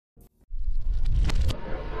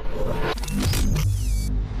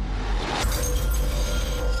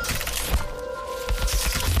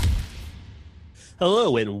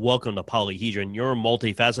Hello and welcome to Polyhedron, your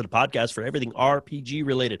multifaceted podcast for everything RPG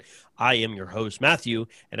related. I am your host, Matthew,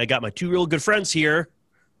 and I got my two real good friends here.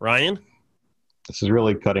 Ryan. This is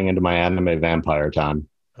really cutting into my anime vampire time.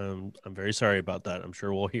 I'm very sorry about that. I'm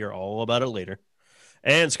sure we'll hear all about it later.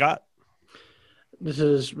 And Scott. This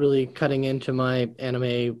is really cutting into my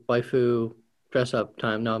anime waifu dress up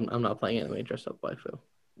time. No, I'm not playing anime dress up waifu.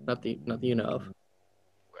 Not that you know of.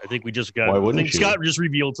 I think we just got. Why wouldn't I think you? Scott just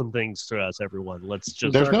revealed some things to us, everyone. Let's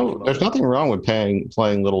just. There's nothing wrong with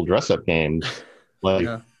playing little dress up games. Like,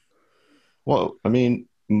 Yeah. well, I mean,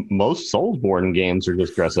 most Soulsborne games are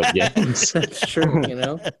just dress up games. That's true, you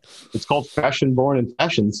know. It's called Fashion Born and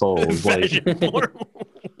Fashion Souls. Like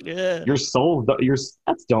Yeah. your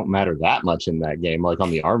stats don't matter that much in that game. Like on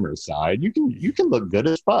the armor side, you can look good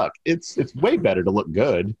as fuck. It's way better to look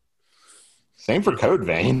good. Same for Code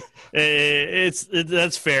Vein.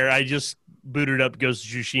 That's fair. I just booted up Ghost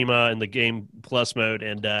of Tsushima in the Game Plus mode,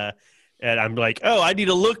 and I'm like, oh, I need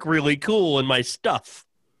to look really cool in my stuff.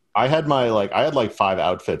 I had like 5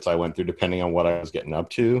 outfits I went through depending on what I was getting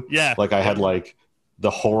up to. Yeah. Like I had like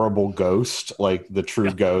the horrible ghost, like the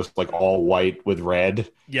true ghost, like all white with red.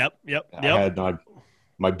 Yep. I had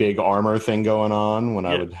my big armor thing going on when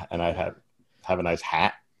I'd have a nice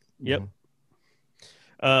hat. Yep.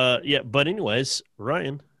 But anyways,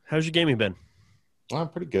 Ryan, how's your gaming been? Well,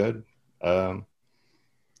 pretty good. Ran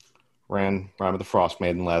with the Frost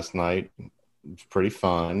Maiden last night. It was pretty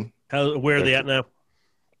fun. Where are they at now?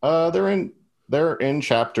 They're in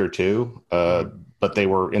chapter 2, but they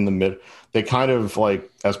were in the mid. They kind of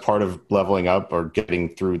like as part of leveling up or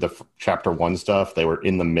getting through the chapter 1 stuff. They were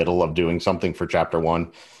in the middle of doing something for chapter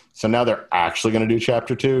 1, so now they're actually going to do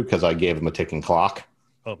chapter 2 because I gave them a ticking clock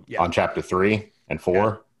on chapter 3 and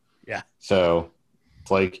 4. Yeah. So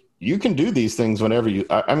it's like you can do these things whenever you.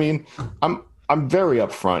 I mean, I'm very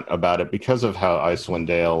upfront about it because of how Icewind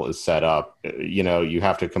Dale is set up. You know, you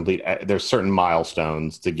have to complete. There's certain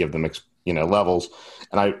milestones to give them, levels,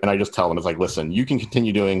 and I just tell them it's like, listen, you can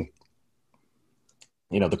continue doing,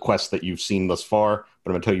 the quests that you've seen thus far,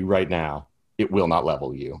 but I'm gonna tell you right now, it will not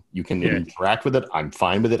level you. You can interact with it. I'm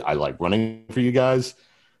fine with it. I like running for you guys,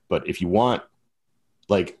 but if you want,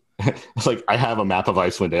 like, it's like I have a map of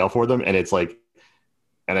Icewind Dale for them, and it's like.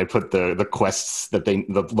 And I put the quests the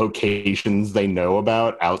locations they know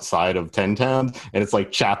about outside of 10 Towns, and it's like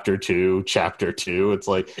chapter 2. It's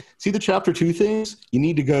like, see the chapter 2 things? You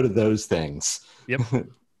need to go to those things. Yep.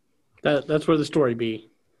 That's where the story be.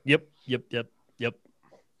 Yep.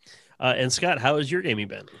 And Scott, how has your gaming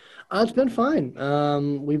been? It's been fine.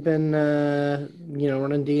 We've been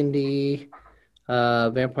running D&D.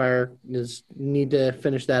 Vampire need to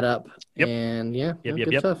finish that up. Yep. And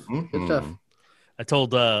good stuff. Mm-hmm. Good stuff. I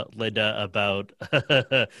told Linda about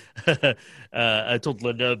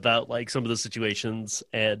like some of the situations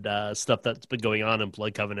and stuff that's been going on in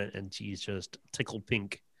Blood Covenant, and she's just tickled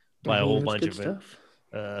pink by a whole bunch of stuff.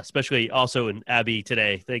 it. Especially also in Abby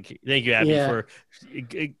today. Thank you, Abby, for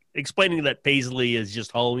explaining that Paisley is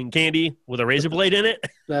just Halloween candy with a razor blade in it.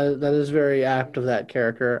 That is very apt of that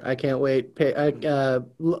character. I can't wait.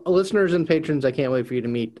 Listeners and patrons, I can't wait for you to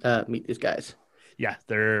meet these guys. Yeah,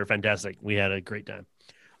 they're fantastic. We had a great time.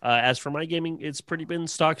 As for my gaming, it's pretty been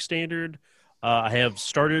stock standard. I have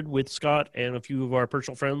started with Scott and a few of our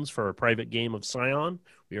personal friends for a private game of Scion.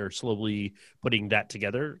 We are slowly putting that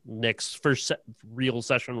together. First real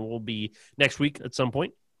session will be next week at some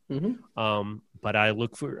point. Mm-hmm. But I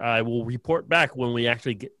will report back when we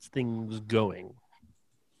actually get things going.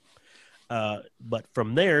 But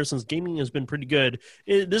from there, since gaming has been pretty good,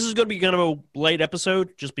 this is going to be kind of a light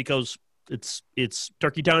episode just because it's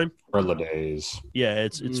turkey time. Early days. Yeah,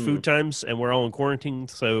 it's food times, and we're all in quarantine,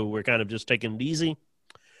 so we're kind of just taking it easy.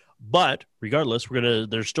 But regardless,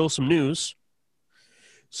 there's still some news.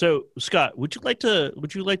 So, Scott, would you like to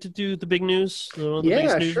do the big news?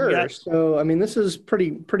 Yeah, sure. So, I mean, this is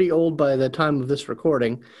pretty old by the time of this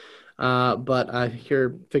recording. But I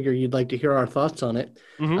figure you'd like to hear our thoughts on it.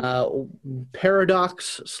 Mm-hmm.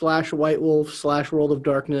 Paradox / White Wolf / World of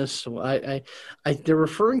Darkness. They're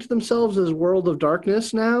referring to themselves as World of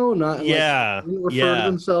Darkness now, not refer to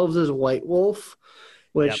themselves as White Wolf,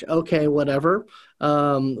 which okay, whatever.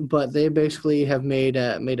 But they basically have made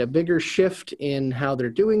a bigger shift in how they're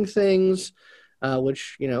doing things,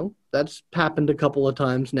 which that's happened a couple of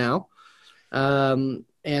times now.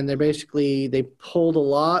 And they pulled a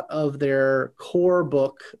lot of their core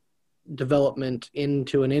book development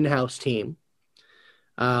into an in-house team,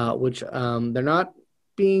 which they're not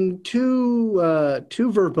being too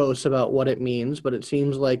verbose about what it means, but it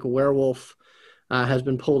seems like Werewolf has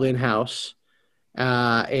been pulled in-house,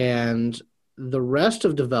 and the rest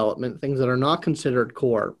of development, things that are not considered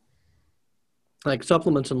core, like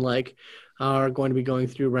supplements and like, are going to be going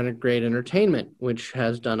through Renegade Entertainment, which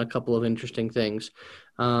has done a couple of interesting things.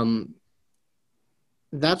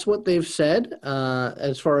 That's what they've said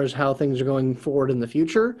as far as how things are going forward in the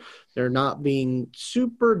future. They're not being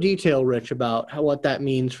super detail rich about what that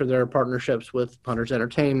means for their partnerships with Hunters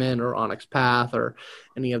Entertainment or Onyx Path or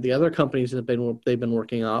any of the other companies that they've been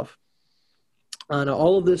working off. Now,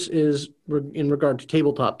 all of this is in regard to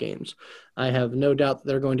tabletop games. I have no doubt that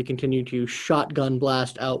they're going to continue to shotgun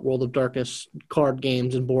blast out World of Darkness card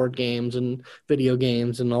games and board games and video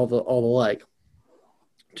games and all the like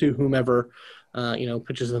to whomever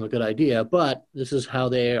pitches them a good idea. But this is how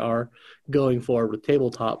they are going forward with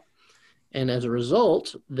tabletop. And as a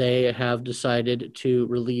result, they have decided to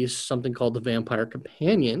release something called the Vampire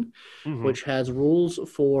Companion, which has rules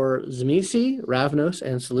for Tzimisce, Ravnos,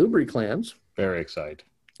 and Salubri clans. Very excited.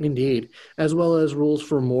 Indeed. As well as rules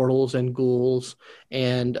for mortals and ghouls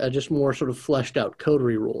and just more sort of fleshed out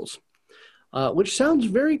coterie rules, which sounds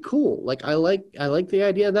very cool. Like I like the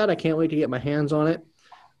idea of that. I can't wait to get my hands on it.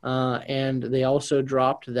 And they also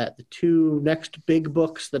dropped that the two next big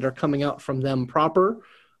books that are coming out from them proper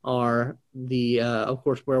are the, of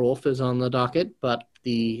course, Werewolf is on the docket, but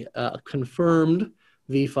the confirmed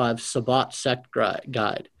V5 Sabbat Sect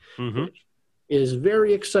Guide, which is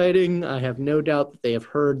very exciting. I have no doubt that they have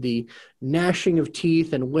heard the gnashing of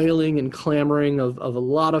teeth and wailing and clamoring of a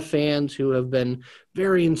lot of fans who have been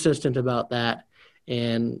very insistent about that.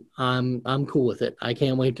 And I'm cool with it. I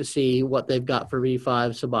can't wait to see what they've got for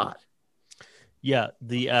V5 Sabbat. Yeah,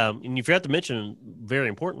 and you forgot to mention, very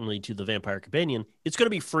importantly, to the Vampire Companion, it's going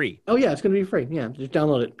to be free. Oh yeah, it's going to be free. Yeah, just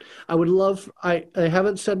download it. I would love. I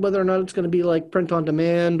haven't said whether or not it's going to be like print on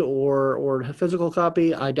demand or a physical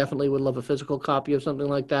copy. I definitely would love a physical copy of something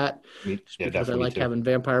like that. Just because I like having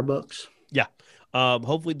vampire books. Yeah.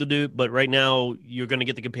 Hopefully they'll do it, but right now you're going to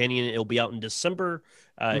get the Companion. It'll be out in December.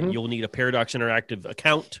 You'll need a Paradox Interactive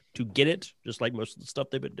account to get it, just like most of the stuff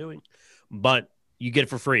they've been doing. But you get it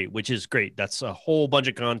for free, which is great. That's a whole bunch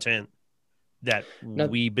of content that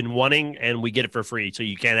we've been wanting, and we get it for free, so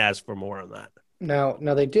you can't ask for more on that. Now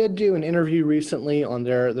they did do an interview recently on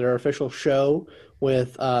their official show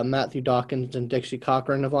with Matthew Dawkins and Dixie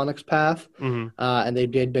Cochran of Onyx Path, and they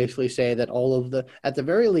did basically say that at the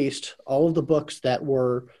very least, all of the books that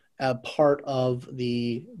were a part of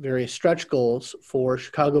the various stretch goals for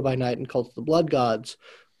Chicago by Night and Cult of the Blood Gods,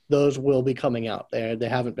 those will be coming out. They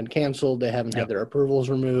haven't been canceled. They haven't had their approvals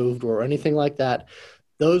removed or anything like that.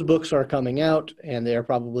 Those books are coming out, and they are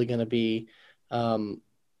probably going to be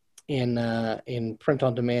in print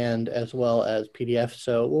on demand as well as PDF.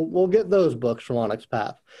 So we'll get those books from Onyx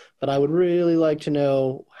Path. But I would really like to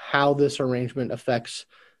know how this arrangement affects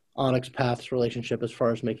Onyx Path's relationship as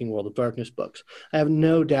far as making World of Darkness books. I have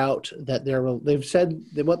no doubt that they've said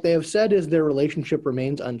that what they have said is their relationship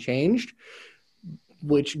remains unchanged,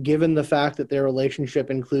 which, given the fact that their relationship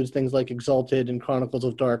includes things like Exalted and Chronicles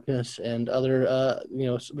of Darkness and other,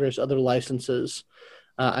 various other licenses,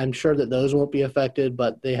 I'm sure that those won't be affected,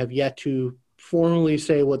 but they have yet to formally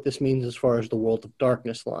say what this means as far as the World of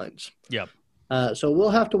Darkness lines. Yep. So we'll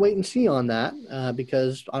have to wait and see on that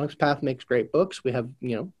because Onyx Path makes great books. We have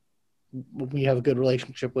a good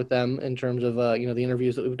relationship with them in terms of, the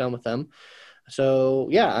interviews that we've done with them. So,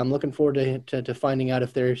 yeah, I'm looking forward to finding out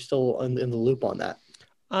if they're still in the loop on that.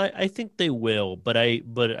 I think they will, but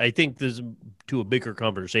I think this to a bigger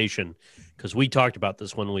conversation, because we talked about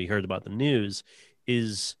this when we heard about the news,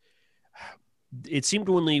 is it seemed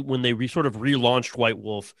when they sort of relaunched White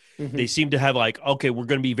Wolf, they seemed to have like, okay, we're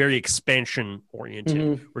going to be very expansion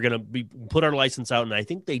oriented. We're going to put our license out. And I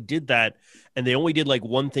think they did that, and they only did like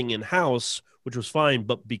one thing in house, which was fine.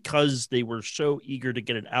 But because they were so eager to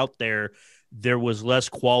get it out there was less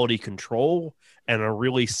quality control and a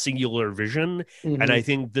really singular vision. And I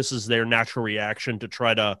think this is their natural reaction to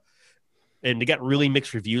try to get really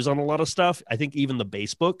mixed reviews on a lot of stuff. I think even the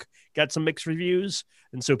base book got some mixed reviews.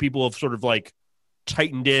 And so people have sort of like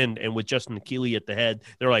tightened in, and with Justin Keeley at the head,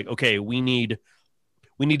 they're like, okay, we need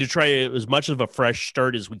to try as much of a fresh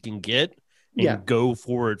start as we can get and go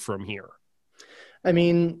forward from here. I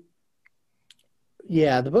mean,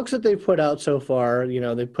 yeah, the books that they've put out so far,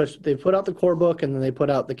 they put out the core book, and then they put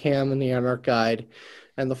out the Cam and the Anarch Guide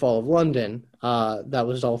and the Fall of London. That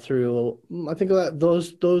was all through, I think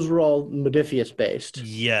those were all Modiphius based.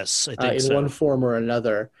 Yes, I think in so. one form or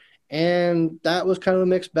another. And that was kind of a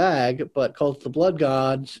mixed bag, but Cult of the Blood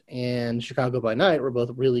Gods and Chicago by Night were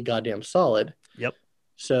both really goddamn solid. Yep.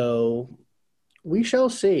 So we shall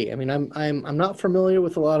see. I mean, I'm not familiar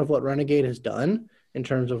with a lot of what Renegade has done in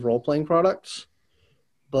terms of role-playing products,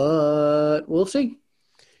 but we'll see.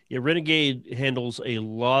 Yeah, Renegade handles a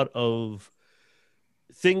lot of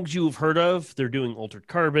things you've heard of. They're doing Altered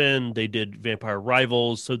Carbon. They did Vampire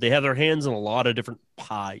Rivals. So they have their hands in a lot of different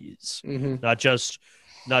pies, not just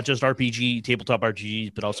RPG, tabletop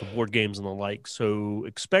RPGs, but also board games and the like. So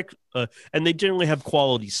expect, and they generally have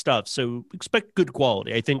quality stuff. So expect good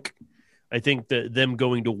quality. I think that them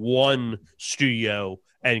going to one studio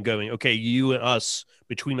and going, okay, you and us,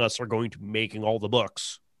 between us, are going to be making all the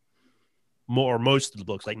books, most of the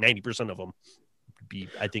books, like 90% of them.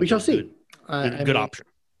 I think we shall see. Good option.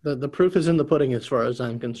 The proof is in the pudding, as far as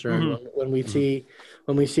I'm concerned. When we see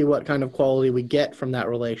what kind of quality we get from that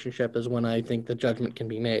relationship is when I think the judgment can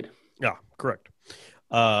be made. Yeah, correct.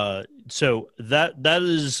 So that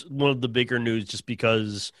is one of the bigger news, just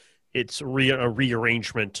because it's a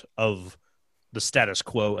rearrangement of the status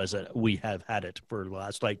quo as we have had it for the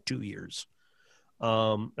last 2 years.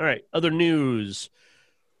 All right, other news.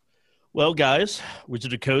 Well, guys,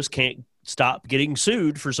 Wizard of the Coast can't stop getting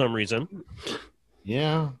sued for some reason.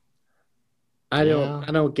 Yeah. I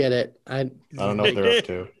don't get it. I don't know what they're up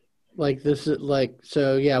to. This is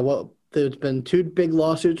there's been 2 big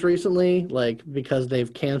lawsuits recently, because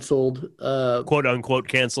they've canceled quote unquote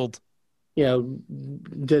canceled.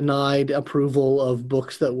 Denied approval of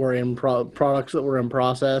books that were in products that were in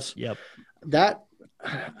process. Yep. That,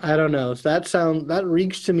 I don't know. That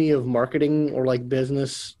reeks to me of marketing or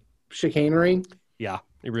business chicanery. Yeah,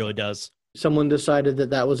 it really does. Someone decided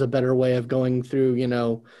that was a better way of going through,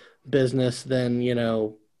 business than,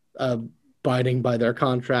 abiding by their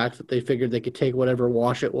contracts, that they figured they could take whatever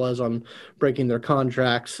wash it was on breaking their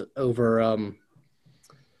contracts over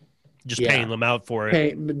paying them out for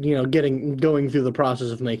it. Going through the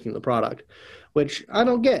process of making the product, which I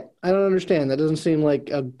don't get. I don't understand. That doesn't seem like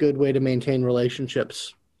a good way to maintain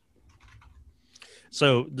relationships.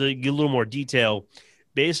 So to get a little more detail,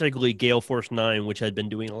 basically Gale Force 9, which had been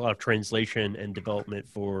doing a lot of translation and development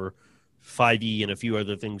for 5e and a few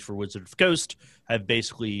other things for Wizard of the Coast, have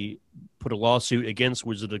basically put a lawsuit against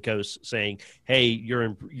Wizard of the Coast saying, hey,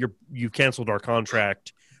 you've canceled our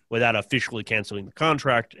contract without officially canceling the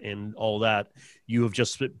contract and all that. You have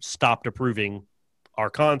just stopped approving our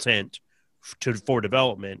content for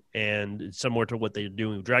development, and similar to what they're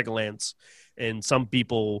doing with Dragonlance. And some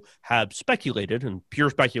people have speculated, and pure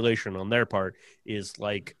speculation on their part, is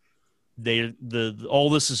all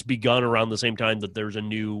this has begun around the same time that there's a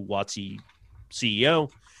new WotC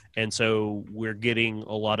CEO, and so we're getting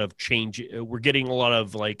a lot of change. We're getting a lot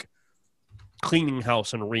of cleaning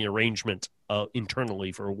house and rearrangement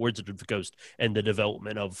internally for Wizard of the Coast and the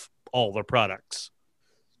development of all their products.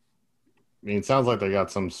 I mean, it sounds like they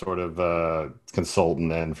got some sort of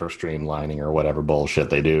consultant in for streamlining or whatever bullshit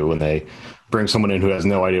they do when they bring someone in who has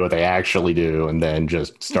no idea what they actually do and then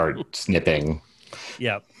just start snipping.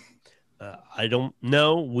 Yeah. I don't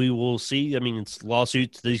know. We will see. I mean, it's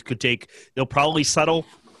lawsuits. They'll probably settle.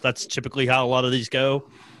 That's typically how a lot of these go.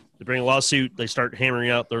 They bring a lawsuit. They start hammering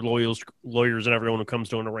out their lawyers and everyone who comes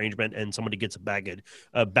to an arrangement, and somebody gets a bag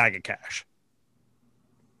of cash.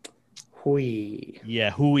 Hui.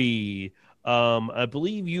 Yeah, hui. I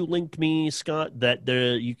believe you linked me, Scott, that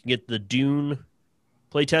you can get the Dune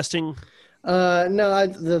playtesting. No,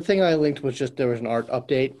 the thing I linked was just there was an art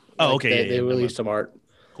update. Oh, okay. They released some art.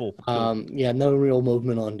 Cool. No real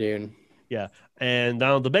movement on Dune. Yeah, and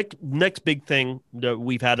now the next big thing that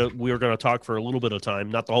we were going to talk for a little bit of time,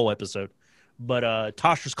 not the whole episode, but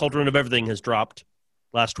Tasha's Cauldron of Everything has dropped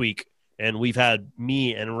last week, and we've had,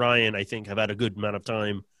 me and Ryan, I think, have had a good amount of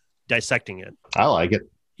time dissecting it. I like it.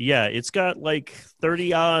 Yeah, it's got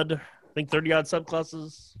 30 odd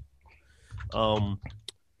subclasses. Most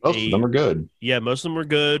of them are good. Yeah, most of them are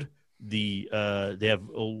good. They have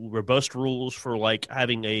robust rules for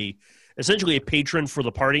having essentially a patron for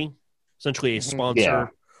the party, essentially a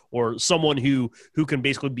sponsor, or someone who can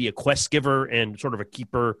basically be a quest giver and sort of a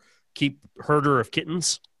herder of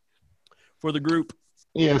kittens for the group.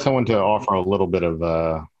 Yeah, someone to offer a little bit of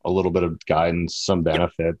guidance, some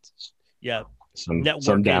benefits. Yeah. Some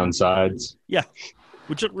downsides. Yeah,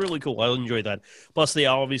 which is really cool. I enjoy that. Plus, they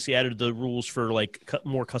obviously added the rules for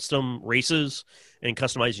more custom races and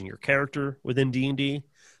customizing your character within D&D.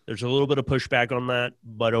 There's a little bit of pushback on that,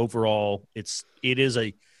 but overall, it is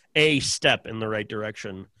a step in the right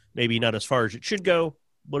direction. Maybe not as far as it should go,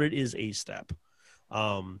 but it is a step.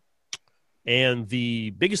 And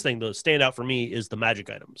the biggest thing to stand out for me is the magic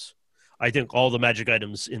items. I think all the magic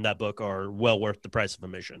items in that book are well worth the price of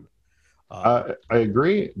admission. I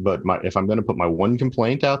agree, but if I'm going to put my one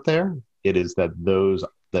complaint out there, it is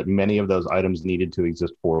that many of those items needed to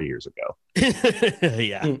exist 4 years ago.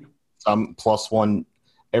 Yeah. +1,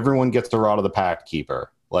 everyone gets the Rod of the Pact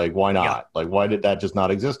Keeper. Like, why not? Yeah. Like, why did that just not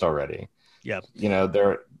exist already? Yeah. You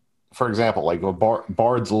know, for example, like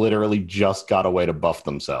bards literally just got a way to buff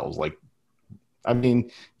themselves. Like, I mean,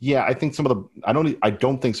 yeah, I think I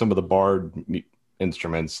don't think some of the bard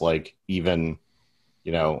instruments like even,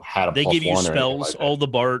 you know, had a they plus give you one or anything spells, like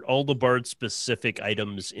that. all the bard specific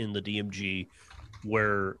items in the DMG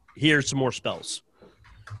where here's some more spells.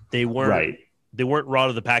 They weren't Rod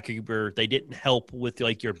of the Packkeeper. They didn't help with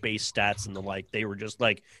like your base stats and the like. They were just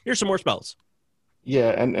like, here's some more spells. Yeah,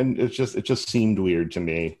 and it just seemed weird to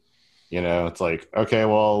me. You know, it's like, okay,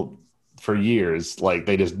 well, for years, like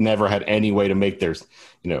they just never had any way to make theirs,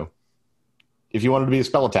 you know, if you wanted to be a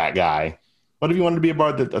spell attack guy, what if you wanted to be a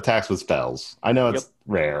bard that attacks with spells? I know it's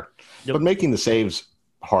rare, but making the saves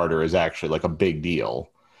harder is actually like a big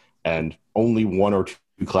deal. And only one or two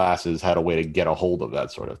classes had a way to get a hold of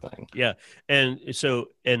that sort of thing. Yeah. And so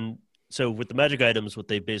with the magic items, what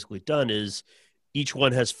they've basically done is each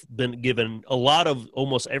one has been given a lot of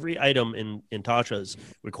almost every item in Tasha's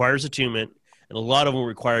requires attunement, and a lot of them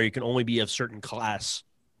require you can only be of certain class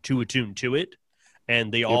to attune to it.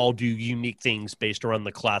 And they all do unique things based around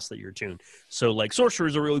the class that you're attuned. So, like,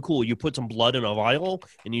 sorcerers are really cool. You put some blood in a vial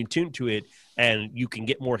and you attune to it, and you can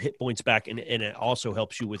get more hit points back. And it also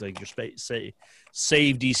helps you with, like, your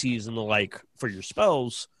save DCs and the like for your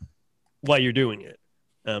spells while you're doing it.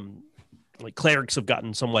 Like, clerics have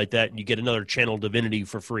gotten some like that, and you get another channel divinity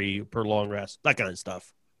for free per long rest, that kind of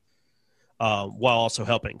stuff, while also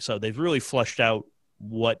helping. So, they've really fleshed out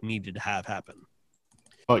what needed to have happen.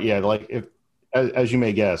 Oh, yeah. Like, as you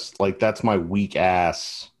may guess, like that's my weak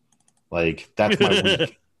ass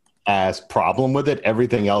problem with it.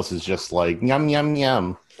 Everything else is just like yum yum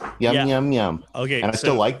yum yum yum. Okay, and I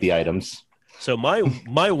still like the items. So my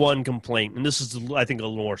one complaint, and this is I think a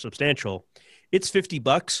little more substantial, it's $50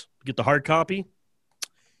 to get the hard copy.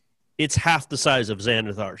 It's half the size of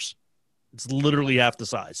Xanathar's. It's literally half the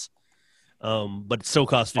size. But it still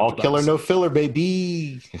costs $50. All killer, no filler,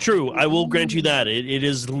 baby. True, I will grant you that. It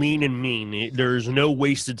is lean and mean. There's no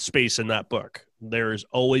wasted space in that book. There is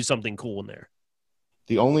always something cool in there.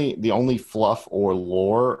 The only fluff or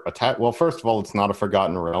lore attack. Well, first of all, it's not a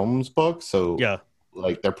Forgotten Realms book, so yeah,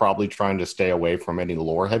 like they're probably trying to stay away from any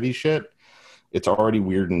lore heavy shit. It's already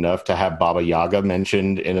weird enough to have Baba Yaga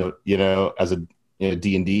mentioned in as a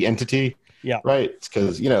D&D entity. Yeah. Right. It's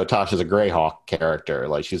because, Tasha's a Greyhawk character.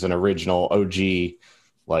 Like she's an original OG,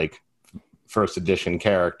 like first edition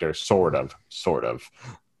character, sort of.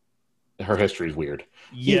 Her history's weird.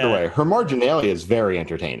 Yeah. Either way, her marginalia is very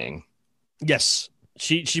entertaining. Yes.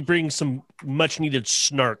 She brings some much needed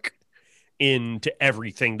snark into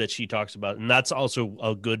everything that she talks about. And that's also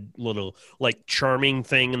a good little like charming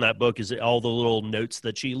thing in that book is that all the little notes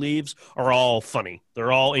that she leaves are all funny.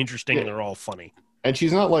 They're all interesting and they're all funny. And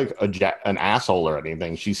she's not like an asshole or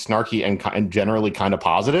anything. She's snarky and generally kind of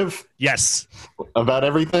positive. Yes. About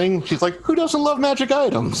everything. She's like, who doesn't love magic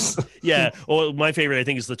items? Yeah. Well, my favorite, I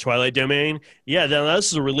think, is the Twilight Domain. Yeah,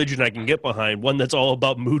 this is a religion I can get behind. One that's all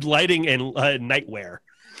about mood lighting and nightwear.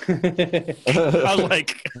 I was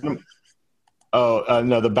like...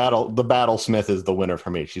 No, the battlesmith is the winner for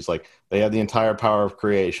me. She's like, they have the entire power of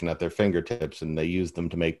creation at their fingertips and they use them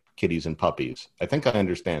to make kitties and puppies. I think I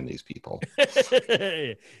understand these people.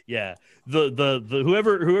 Yeah. The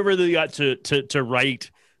whoever they got to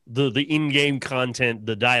write the in-game content,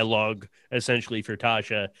 the dialogue essentially for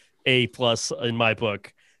Tasha, A+ in my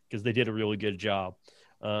book, because they did a really good job.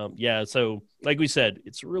 So like we said,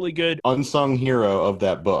 it's really good. Unsung hero of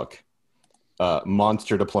that book.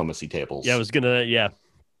 Monster diplomacy tables. Yeah, I was gonna.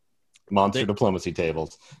 Monster diplomacy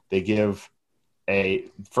tables. They give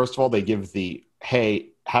first of all, they give hey,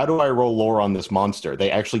 how do I roll lore on this monster?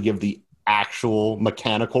 They actually give the actual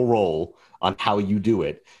mechanical roll on how you do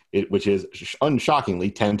it, which is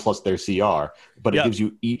unshockingly 10 plus their CR, but it gives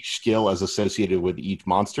you each skill as associated with each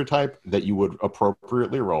monster type that you would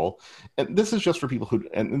appropriately roll. And this is just for people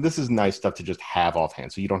and this is nice stuff to just have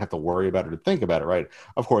offhand, so you don't have to worry about it or think about it, right?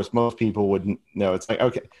 Of course, most people wouldn't know. It's like,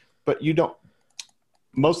 okay, but you don't.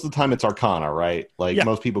 Most of the time it's Arcana, right? Like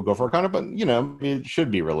most people go for Arcana, but it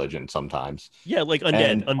should be religion sometimes. Yeah, like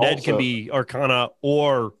undead. Undead also, can be Arcana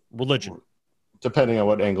or religion, depending on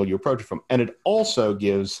what angle you approach it from. And it also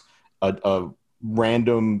gives a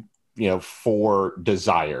random, 4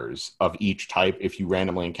 desires of each type. If you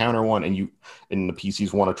randomly encounter one and the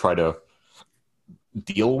PCs want to try to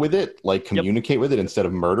deal with it, like communicate with it instead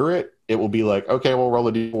of murder it, it will be like, okay, we'll roll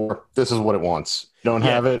a D4. This is what it wants. Don't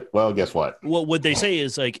have it. Well, guess what? Well, what they say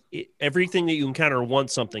is like everything that you encounter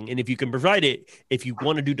wants something. And if you can provide it, if you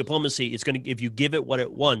want to do diplomacy, if you give it what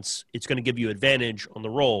it wants, it's going to give you advantage on the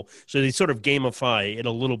roll. So they sort of gamify it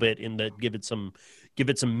a little bit in that give it some, give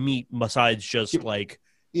it some meat besides just like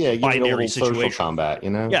give it a binary little situation. social combat,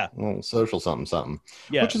 Yeah, a little social something,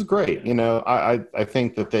 yeah, which is great. I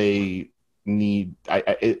think that they need.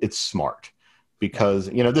 It's smart because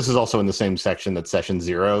this is also in the same section that session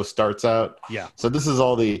 0 starts out. Yeah. So this is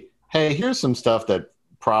all the hey, here's some stuff that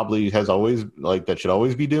probably has always that should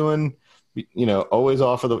always be doing. Always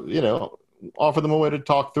offer them a way to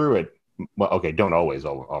talk through it. Well, okay, don't always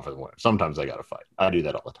offer them a way. Sometimes they got to fight. I do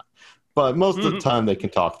that all the time, but most of the time they can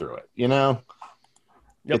talk through it. Yep.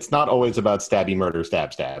 It's not always about stabby murder,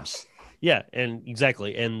 stabs. Yeah, and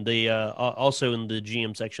exactly. And they also in the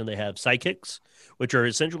GM section they have sidekicks, which are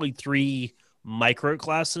essentially 3 micro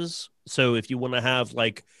classes. So if you want to have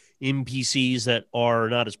like NPCs that are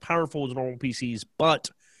not as powerful as normal PCs,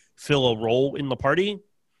 but fill a role in the party,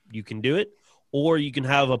 you can do it. Or you can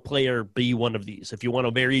have a player be one of these. If you want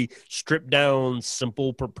a very stripped down,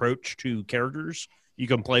 simple approach to characters, you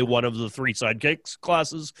can play one of the 3 sidekicks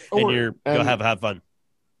classes, and you'll have fun.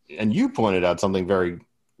 And you pointed out something very,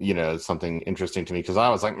 something interesting to me because I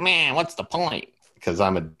was like, man, what's the point? Because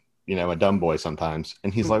I'm a dumb boy sometimes.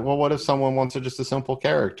 And he's like, well, what if someone wants just a simple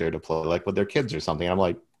character to play, like with their kids or something? I'm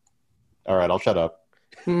like, all right, I'll shut up.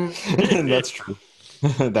 And that's true.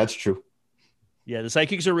 That's true. Yeah, the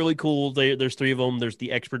sidekicks are really cool. There's 3 of them. There's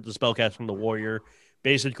the expert, the spellcaster, and the warrior.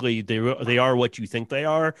 Basically, they are what you think they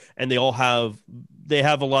are, and they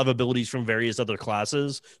have a lot of abilities from various other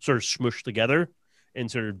classes, sort of smushed together and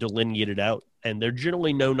sort of delineated out. And they're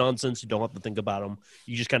generally no nonsense. You don't have to think about them.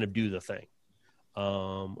 You just kind of do the thing.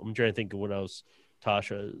 I'm trying to think of what else.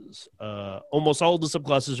 Tasha's. Almost all of the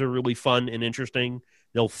subclasses are really fun and interesting.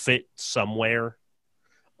 They'll fit somewhere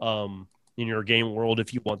in your game world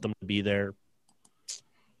if you want them to be there.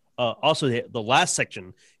 Also, the last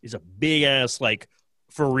section is a big ass, like,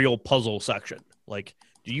 for real puzzle section. Like,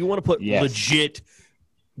 do you want to put legit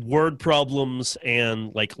word problems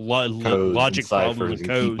and like logic problems and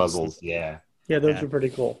codes? Key puzzles? Yeah, those are pretty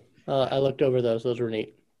cool. I looked over those. Those were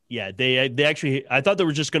neat. Yeah, they actually. I thought there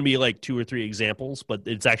were just going to be like 2 or 3 examples, but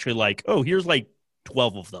it's actually like, oh, here's like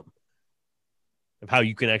 12 of them of how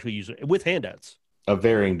you can actually use it with handouts. Of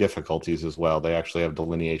varying difficulties as well. They actually have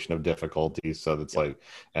delineation of difficulties, so that's like,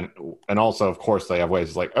 and also, of course, they have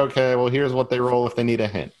ways like, okay, well, here's what they roll if they need a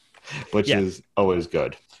hint, which is always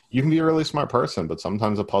good. You can be a really smart person, but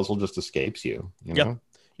sometimes a puzzle just escapes you. You know?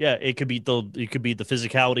 Yeah, it could be the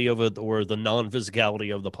physicality of it or the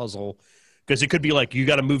non-physicality of the puzzle, because it could be like you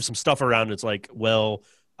got to move some stuff around. It's like, well,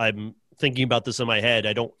 I'm thinking about this in my head.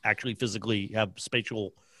 I don't actually physically have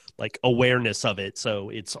spatial like awareness of it,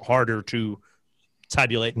 so it's harder to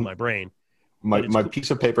tabulate in my brain. My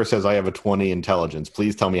piece of paper says I have a 20 intelligence.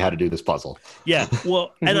 Please tell me how to do this puzzle. Yeah,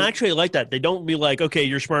 well, and I actually like that. They don't be like, okay,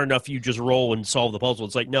 you're smart enough, you just roll and solve the puzzle.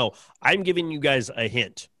 It's like, no, I'm giving you guys a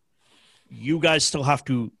hint. You guys still have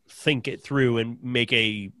to think it through and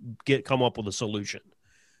come up with a solution,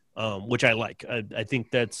 which I like. I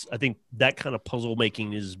think that kind of puzzle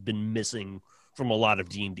making has been missing from a lot of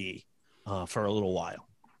D&D for a little while.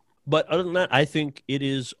 But other than that, I think it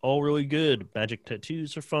is all really good. Magic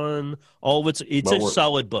tattoos are fun. All of it's a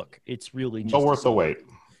solid book. It's really just worth the wait.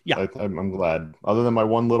 Yeah, I'm glad. Other than my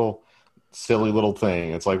one little silly little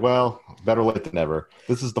thing, it's like, well, better late than never.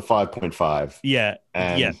 This is the 5.5. Yeah,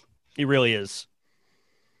 and it really is.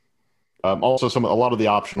 Also, a lot of the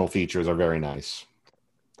optional features are very nice,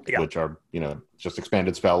 which are just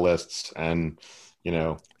expanded spell lists and.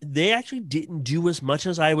 They actually didn't do as much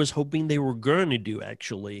as I was hoping they were going to do,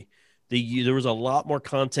 actually. There was a lot more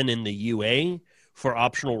content in the UA for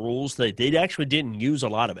optional rules that they actually didn't use a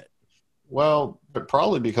lot of it. Well, but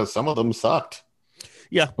probably because some of them sucked.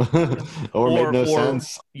 Yeah. or made no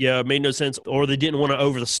sense. Yeah, it made no sense. Or they didn't want to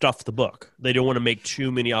overstuff the book. They didn't want to make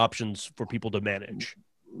too many options for people to manage.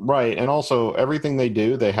 Right, and also everything they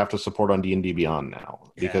do, they have to support on D&D Beyond now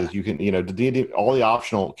because you can, the D&D, all the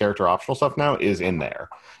optional stuff now is in there,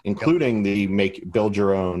 including the build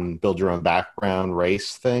your own background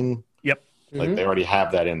race thing. Yep, like they already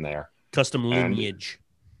have that in there. Custom lineage.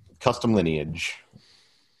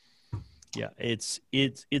 Yeah, it's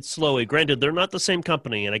slow. Granted, they're not the same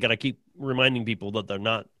company, and I got to keep reminding people that they're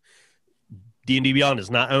not. D&D Beyond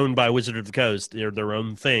is not owned by Wizard of the Coast. They're their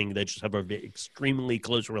own thing. They just have an extremely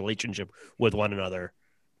close relationship with one another.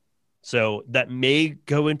 So that may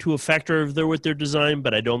go into a factor with their design,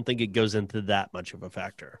 but I don't think it goes into that much of a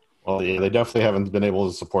factor. Well, yeah, they definitely haven't been able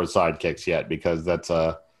to support sidekicks yet because that's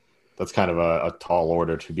kind of a tall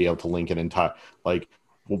order to be able to link an entire we'll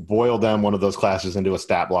boil down one of those classes into a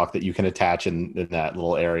stat block that you can attach in that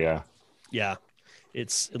little area. Yeah.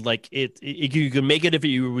 It's like you can make it if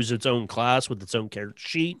it was its own class with its own character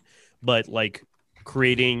sheet, but like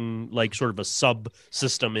creating like sort of a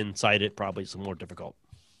subsystem inside it probably is more difficult.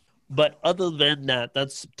 But other than that,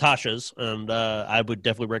 that's Tasha's, and I would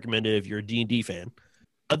definitely recommend it if you're a D&D fan.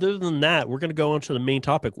 Other than that, we're going to go on to the main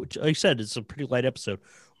topic, which, like I said, is a pretty light episode.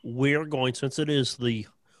 We're going, since it is the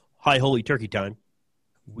High Holy Turkey time,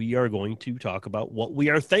 we are going to talk about what we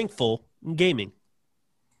are thankful in gaming.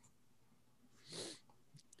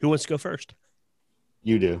 Who wants to go first?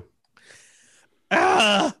 You do.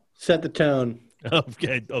 Set the tone.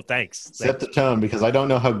 Okay. Oh, thanks. Set the tone, because I don't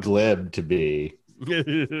know how glib to be.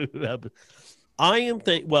 I am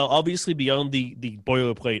obviously beyond the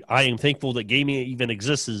boilerplate, I am thankful that gaming even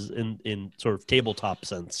exists in sort of tabletop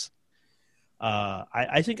sense.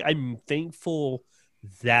 I think I'm thankful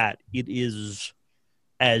that it is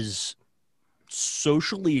as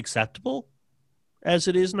socially acceptable as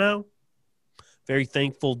it is now. Very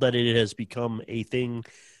thankful that it has become a thing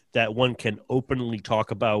that one can openly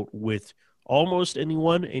talk about with almost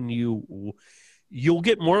anyone, and you'll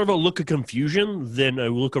get more of a look of confusion than a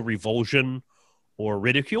look of revulsion or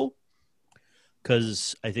ridicule.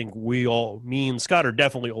 Because I think me and Scott are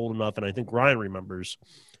definitely old enough, and I think Ryan remembers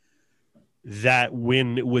that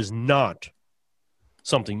when it was not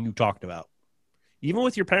something you talked about, even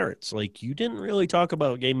with your parents, like you didn't really talk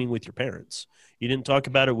about gaming with your parents. You didn't talk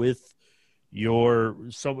about it with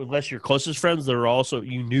unless your closest friends that are also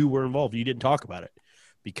you knew were involved. You didn't talk about it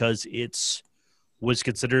because was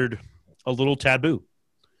considered a little taboo.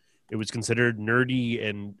 It was considered nerdy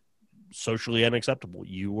and socially unacceptable.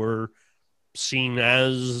 You were seen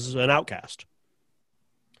as an outcast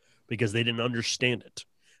because they didn't understand it.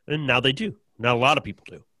 And now they do. Now a lot of people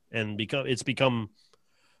do. And it's become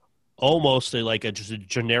almost just a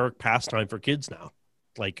generic pastime for kids now.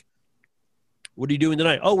 Like, what are you doing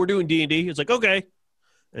tonight? Oh, we're doing D&D. It's like, okay.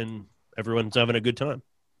 And everyone's having a good time.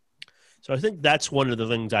 So I think that's one of the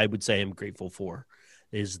things I would say I'm grateful for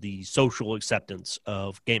is the social acceptance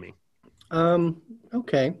of gaming.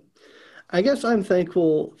 Okay. I guess I'm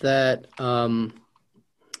thankful that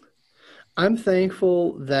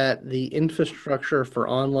the infrastructure for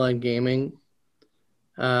online gaming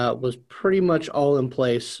was pretty much all in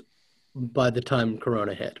place by the time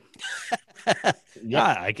Corona hit.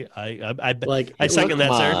 Yeah, I second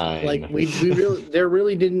that, sir. Like there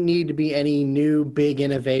really didn't need to be any new big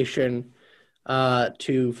innovation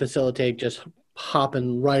to facilitate just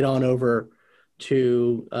hopping right on over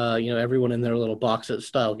to everyone in their little boxes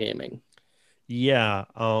style gaming. Yeah,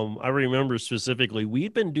 I remember specifically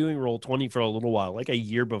we'd been doing Roll20 for a little while, like a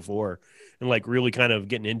year before, and like really kind of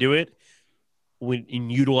getting into it. In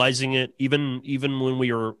utilizing it, even when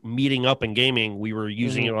we were meeting up and gaming, we were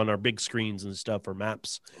using it on our big screens and stuff for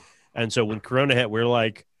maps. And so when Corona hit, we're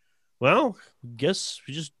like, well, guess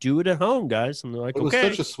we just do it at home, guys. And they're like, it was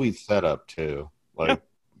such a sweet setup too. Like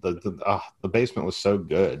the basement was so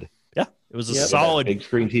good. Yeah, it was a solid big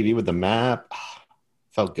screen TV with the map.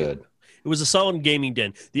 Felt good. It was a solid gaming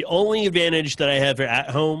den. The only advantage that I have at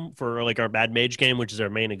home for like our Bad Mage game, which is our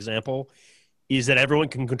main example, is that everyone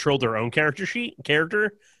can control their own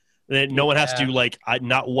character. That no one has to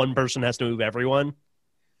not one person has to move everyone.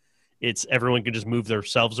 It's everyone can just move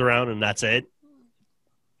themselves around and that's it.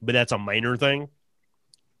 But that's a minor thing.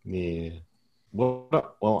 Yeah.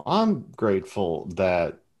 Well, I'm grateful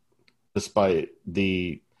that despite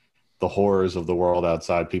the horrors of the world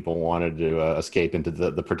outside, people wanted to escape into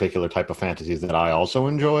the particular type of fantasies that I also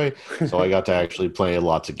enjoy. So I got to actually play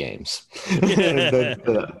lots of games.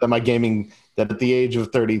 That at the age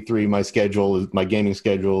of 33, my gaming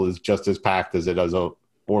schedule is just as packed as it is, or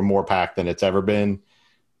more packed than it's ever been.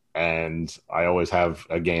 And I always have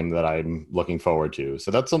a game that I'm looking forward to.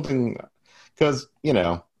 So that's something, because,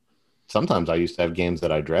 sometimes I used to have games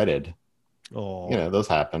that I dreaded. Oh, those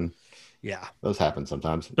happen. Yeah, those happen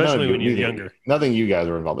sometimes, especially when you're younger. Nothing you guys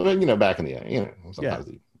were involved, but back in the sometimes.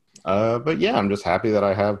 Yeah. But yeah, I'm just happy that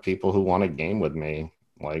I have people who want to game with me,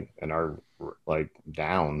 and are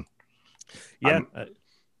down. Yeah,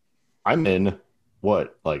 I'm in 4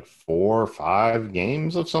 or 5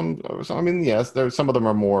 games of some. I mean, yes, there's some of them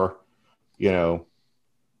are more, some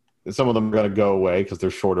of them are going to go away because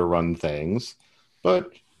they're shorter run things,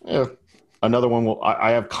 but another one will.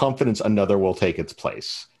 I have confidence another will take its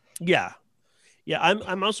place. Yeah.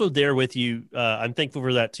 I'm also there with you. I'm thankful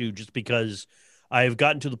for that too, just because I've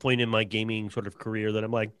gotten to the point in my gaming sort of career that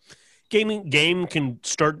I'm like, game can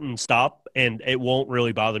start and stop, and it won't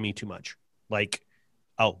really bother me too much. Like,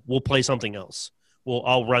 we'll play something else.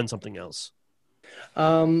 I'll run something else.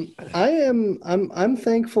 I'm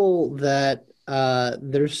thankful that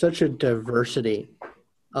there's such a diversity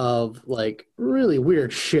of really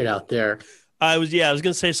weird shit out there. I was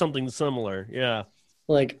gonna say something similar. Yeah.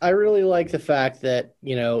 Like, I really like the fact that,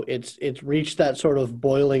 it's reached that sort of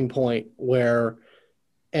boiling point where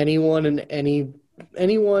anyone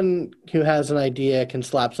who has an idea can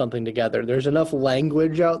slap something together. There's enough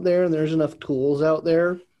language out there and there's enough tools out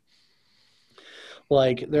there.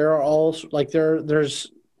 Like, there are all like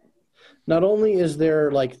there's not only is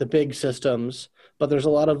there like the big systems, but there's a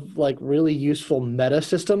lot of like really useful meta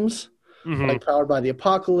systems, like Powered by the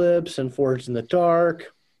Apocalypse and Forged in the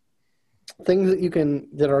Dark, things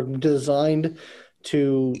that are designed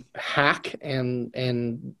to hack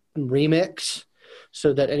and remix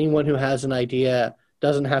so that anyone who has an idea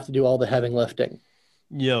doesn't have to do all the heavy lifting.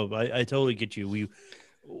 I totally get you.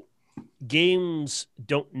 Games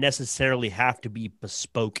don't necessarily have to be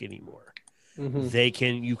bespoke anymore.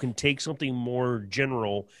 You can take something more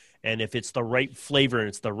general, and if it's the right flavor and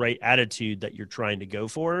it's the right attitude that you're trying to go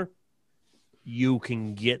for, you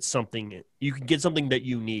can get something. You can get something that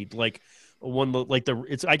you need. Like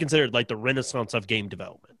I consider it like the renaissance of game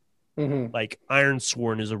development. Like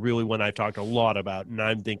Ironsworn is a really one I've talked a lot about, and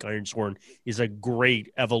I think Ironsworn is a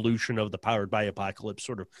great evolution of the Powered by Apocalypse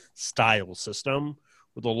sort of style system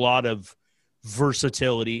with a lot of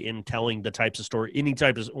versatility in telling the types of story,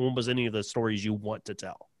 almost any of the stories you want to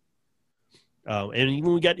tell. And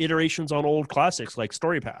even we got iterations on old classics like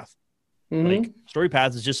Storypath. Like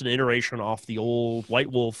Storypath is just an iteration off the old White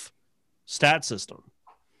Wolf stat system.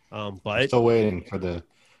 But still waiting for the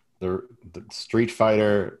Street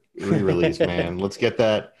Fighter re-release, man. Let's get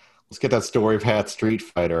that Storypath Street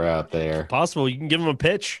Fighter out there. Possible. You can give them a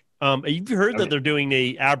pitch. You've heard that they're doing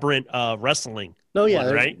a Aberrant wrestling. Oh yeah,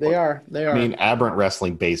 right? They are. I mean, Aberrant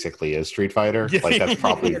Wrestling basically is Street Fighter. Like that's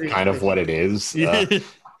probably kind of what it is.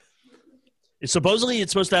 Supposedly,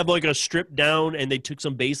 it's supposed to have like a stripped down, and they took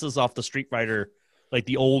some bases off the Street Fighter, like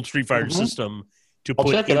the old Street Fighter system, to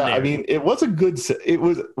put check it out. there. I mean, it was a good. It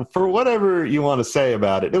was, for whatever you want to say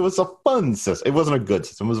about it, it was a fun system. It wasn't a good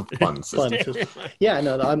system. It was a fun system. Yeah,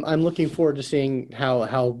 no, I'm looking forward to seeing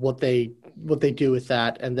how what they do with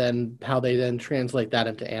that, and then how they then translate that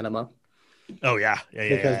into Anima. Oh yeah,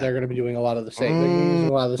 because they're going to be doing a lot of the same. They're using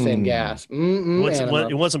a lot of the same gas. You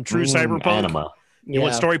want some true cyberpunk? Anima. You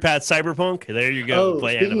want Storypath Cyberpunk? There you go.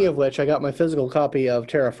 Speaking of which, I got my physical copy of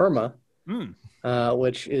Terra Firma,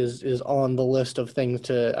 which is on the list of things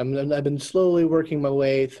to. I've been slowly working my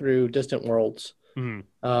way through Distant Worlds.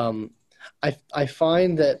 I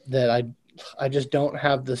find that I just don't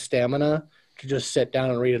have the stamina to just sit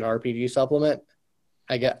down and read an RPG supplement.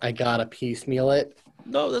 I gotta piecemeal it.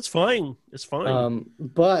 No, that's fine. It's fine.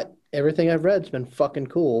 But everything I've read's been fucking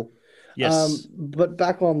cool. Yes. But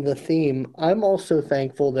back on the theme, I'm also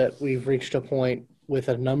thankful that we've reached a point with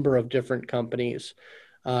a number of different companies,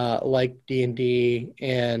 like D&D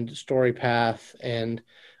and Storypath and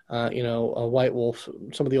a White Wolf,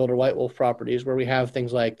 some of the older White Wolf properties, where we have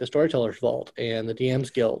things like the Storyteller's Vault and the DM's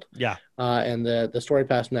Guild, and the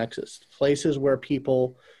Storypath Nexus, places where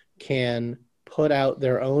people can put out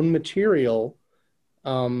their own material,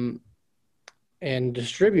 and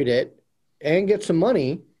distribute it, and get some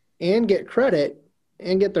money, and get credit,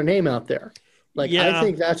 and get their name out there. I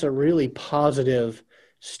think that's a really positive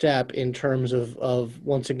step in terms of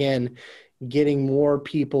once again getting more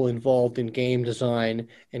people involved in game design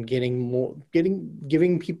and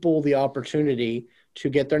giving people the opportunity to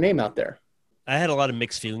get their name out there. I had a lot of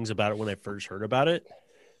mixed feelings about it when I first heard about it,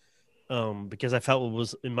 because I felt it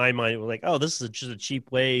was, in my mind, it was like, oh, this is just a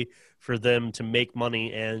cheap way for them to make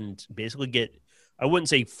money and basically get, I wouldn't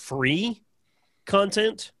say free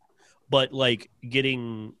content, but like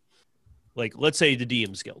getting, like, let's say the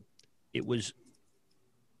DM's Guild. It was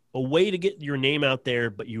a way to get your name out there,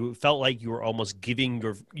 but you felt like you were almost giving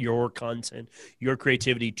your content, your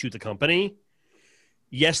creativity to the company.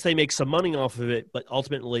 Yes, they make some money off of it, but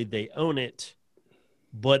ultimately they own it.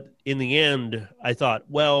 But in the end, I thought,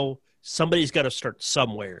 well, somebody's got to start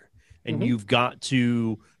somewhere, and you've got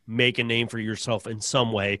to make a name for yourself in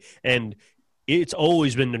some way. And it's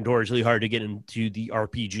always been notoriously hard to get into the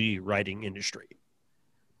RPG writing industry,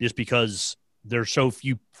 just because there's so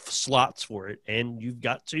few slots for it, and you've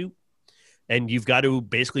got to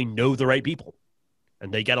basically know the right people,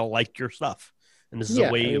 and they got to like your stuff. And this is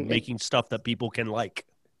a way of making stuff that people can like.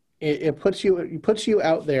 It puts you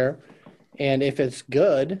out there, and if it's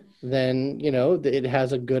good, then it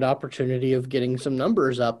has a good opportunity of getting some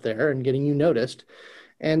numbers up there and getting you noticed.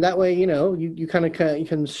 And that way, you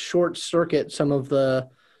can short circuit some of the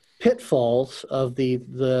pitfalls of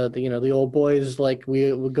the old boys, like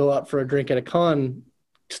we would go out for a drink at a con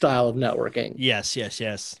style of networking. Yes.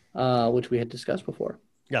 Which we had discussed before.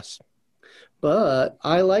 Yes. But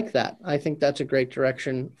I like that. I think that's a great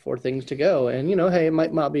direction for things to go. And, hey, it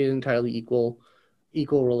might not be an entirely equal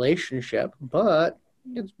equal relationship, but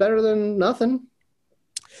it's better than nothing.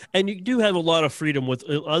 And you do have a lot of freedom with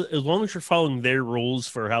as long as you're following their rules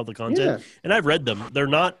for how the content. Yeah. And I've read them; they're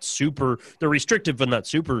not super. They're restrictive, but not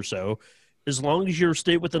super. So, as long as you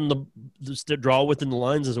stay within the draw within the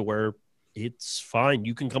lines, as it were, it's fine.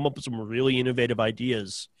 You can come up with some really innovative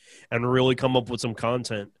ideas and really come up with some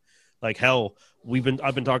content. Like hell,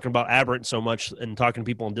 I've been talking about Aberrant so much and talking to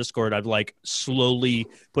people on Discord. I've like slowly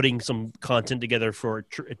putting some content together for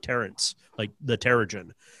Terrence, like the Terrigen,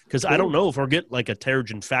 because I don't know if we'll get like a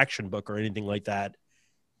Terrigen faction book or anything like that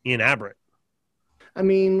in Aberrant. I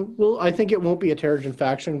mean, well, I think it won't be a Terrigen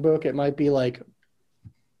faction book. It might be like,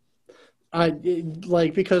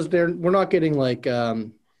 because we're not getting like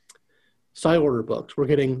Psi Order books. We're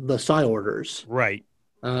getting the Psi Orders, right?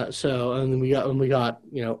 And we got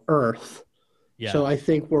Earth. Yeah. So I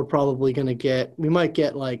think we're probably going to we might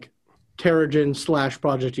get like Terrigen /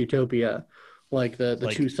 Project Utopia, like the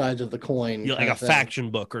like, two sides of the coin. Like a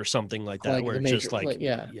faction book or something like that, like where it's just like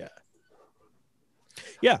yeah.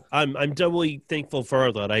 I'm doubly thankful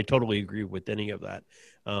for that. I totally agree with any of that,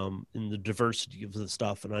 in the diversity of the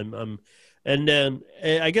stuff, and and then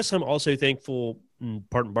I guess I'm also thankful, in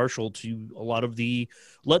part and partial, to a lot of the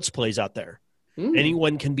Let's Plays out there.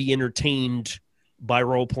 Anyone can be entertained by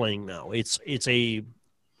role playing now. It's a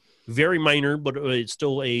very minor, but it's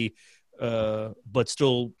still but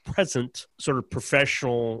still present sort of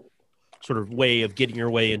professional sort of way of getting your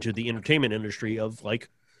way into the entertainment industry of like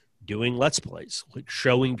doing Let's Plays, like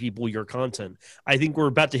showing people your content. I think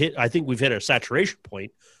we've hit a saturation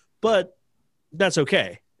point, but that's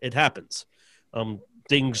okay. It happens.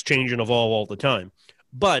 Things change and evolve all the time.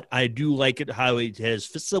 But I do like it how it has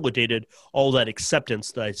facilitated all that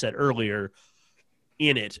acceptance that I said earlier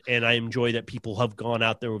in it. And I enjoy that people have gone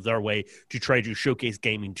out there of their way to try to showcase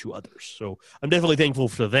gaming to others. So I'm definitely thankful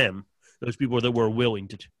for them, those people that were willing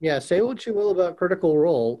to. Yeah, say what you will about Critical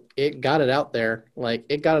Role. It got it out there. Like,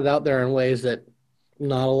 it got it out there in ways that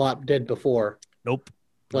not a lot did before. Nope.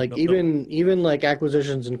 Like, even like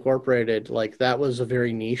Acquisitions Incorporated, like, that was a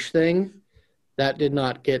very niche thing. That did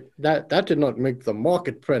not make the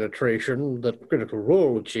market penetration that Critical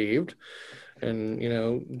Role achieved. And,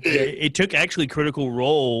 it took actually Critical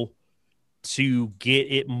Role to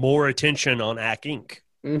get it more attention on AC Inc.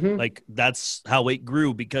 Mm-hmm. Like, that's how it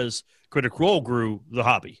grew, because Critical Role grew the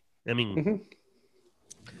hobby. I mean,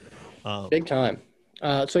 big time.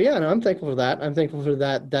 So yeah, no, I'm thankful for that. I'm thankful for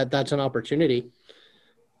that's an opportunity.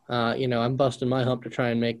 I'm busting my hump to try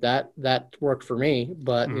and make that work for me,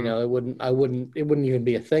 but it wouldn't even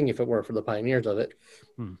be a thing if it were for the pioneers of it.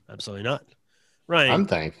 Absolutely not. Right. I'm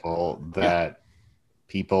thankful that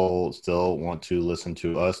people still want to listen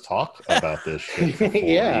to us talk about this shit for 4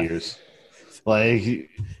 years. Like,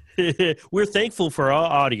 we're thankful for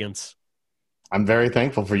our audience. I'm very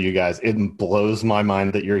thankful for you guys. It blows my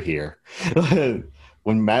mind that you're here.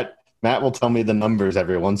 When Matt will tell me the numbers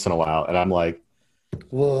every once in a while, and I'm like,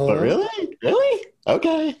 whoa. But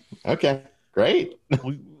really? Okay, great.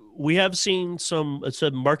 We have seen some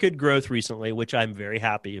market growth recently, which I'm very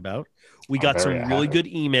happy about. We got some really good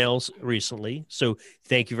emails recently, so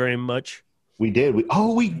thank you very much. We did.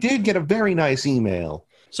 We did get a very nice email.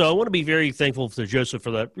 So I want to be very thankful to Joseph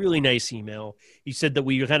for that really nice email. He said that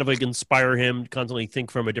we kind of like inspire him to constantly think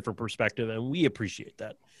from a different perspective, and we appreciate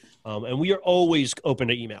that. And we are always open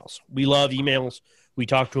to emails. We love emails. We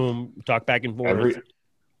talk to him, talk back and forth.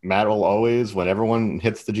 Matt will always, when everyone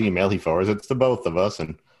hits the Gmail, he forwards it to both of us,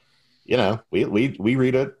 and we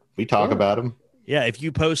read it, we talk about them. Yeah, if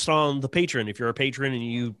you post on the Patreon, if you're a patron and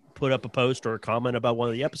you put up a post or a comment about one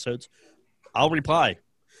of the episodes, I'll reply.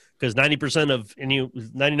 Because 99%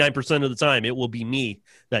 of the time, it will be me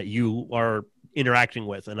that you are interacting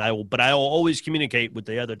with, and I will always communicate with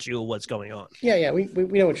the other two what's going on. Yeah, we know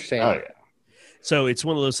what you're saying. Oh, yeah. So it's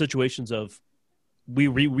one of those situations of we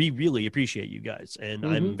really appreciate you guys, and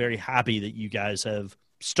I'm very happy that you guys have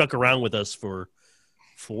stuck around with us for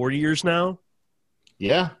 4 years now.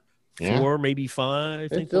 Yeah. 4, maybe 5. I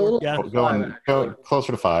think go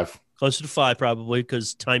closer to 5. Closer to 5, probably,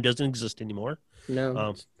 because time doesn't exist anymore.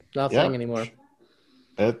 No. Nothing anymore.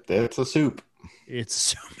 It's a soup.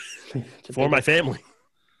 It's for my family.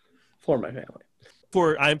 For my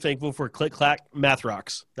family. I'm thankful for Click Clack Math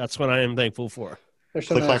Rocks. That's what I am thankful for.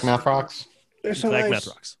 Click Clack Math Rocks. They're so nice. Math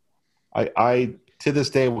Rocks. I to this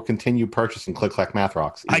day will continue purchasing Click Clack Math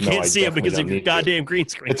Rocks. I can't see it because of your goddamn green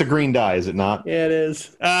screen. It's a green die, is it not? Yeah, it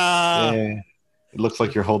is. It looks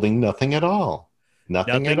like you're holding nothing at all.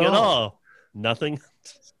 Nothing at all. Nothing.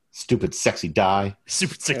 Stupid sexy die.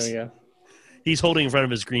 Super sexy. Oh, yeah. He's holding in front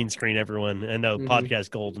of his green screen, everyone. And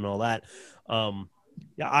podcast gold and all that.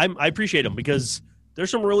 I appreciate him because there's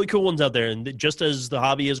some really cool ones out there. And just as the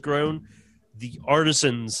hobby has grown, the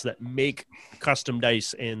artisans that make custom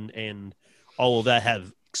dice and all of that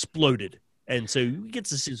have exploded. And so you get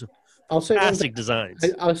to see some fantastic designs.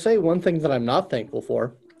 I'll say one thing that I'm not thankful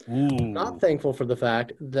for. Ooh. I'm not thankful for the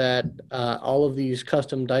fact that all of these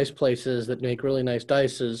custom dice places that make really nice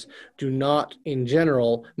dices do not, in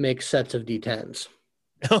general, make sets of D10s.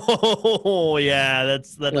 Oh yeah,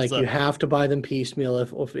 that's like you have to buy them piecemeal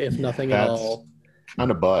if nothing at all.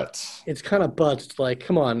 Kind of butts. It's kind of butts. It's like,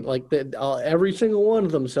 come on, like every single one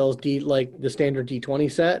of them sells like the standard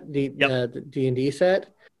D20 set, the D&D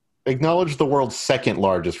set. Acknowledge the world's second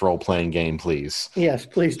largest role playing game, please. Yes,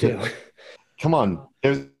 please do. Come on,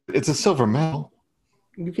 it's a silver medal.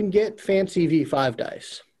 You can get fancy V5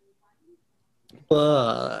 dice,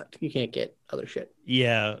 but you can't get other shit.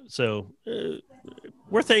 Yeah, so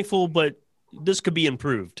we're thankful, but this could be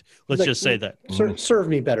improved. Let's just say that. Serve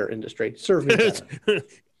me better, industry. Serve me better.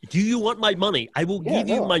 Do you want my money? I will give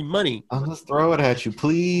you my money. I'll just throw it at you,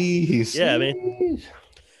 please. Yeah, man.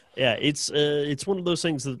 Yeah, it's one of those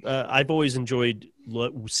things that I've always enjoyed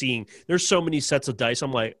seeing. There's so many sets of dice.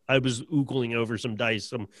 I was oogling over some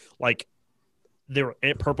dice. Like, they're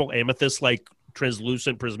purple amethyst, like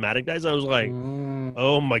translucent prismatic dice. I was like,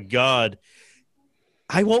 oh my God.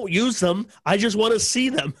 I won't use them. I just want to see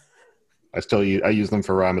them. I use them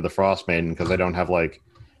for Rime of the Frost Maiden because I don't have like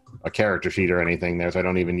a character sheet or anything there, so I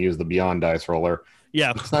don't even use the Beyond dice roller.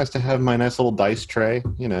 Yeah. It's nice to have my nice little dice tray,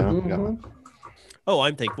 you know. Mm-hmm. Oh,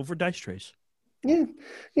 I'm thankful for dice trays. Yeah.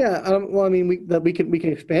 Well, I mean, we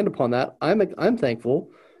can expand upon that. I'm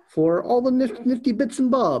thankful for all the nifty bits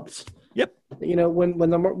and bobs. Yep. You know, when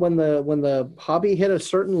the hobby hit a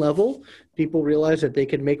certain level, people realized that they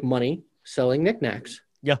could make money selling knickknacks.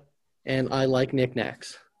 Yeah. And I like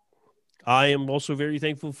knickknacks. I am also very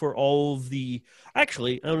thankful for all of the –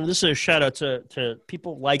 actually, this is a shout-out to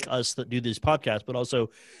people like us that do this podcast, but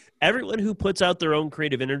also everyone who puts out their own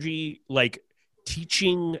creative energy, like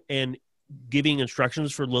teaching and giving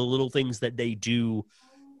instructions for the little things that they do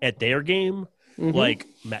at their game. Mm-hmm. Like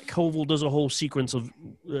Matt Koval does a whole sequence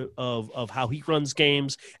of how he runs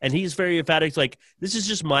games, and he's very emphatic. Like, this is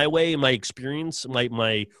just my way, my experience,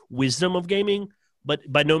 my wisdom of gaming, but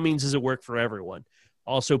by no means does it work for everyone.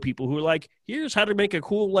 Also, people who are like, here's how to make a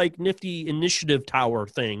cool, like, nifty initiative tower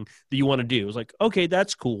thing that you want to do. It's like, okay,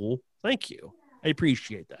 that's cool. Thank you. I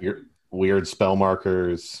appreciate that. Weird spell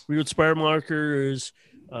markers.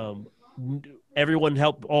 Everyone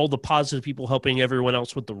all the positive people helping everyone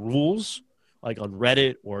else with the rules, like on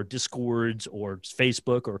Reddit or Discords or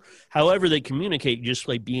Facebook or however they communicate, just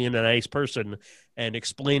like being a nice person and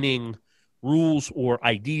explaining rules or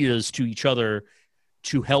ideas to each other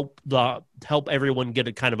to help everyone get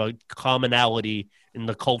a kind of a commonality in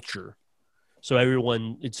the culture. So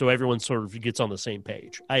everyone sort of gets on the same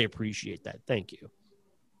page. I appreciate that. Thank you.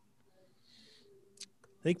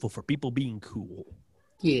 Thankful for people being cool.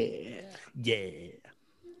 Yeah.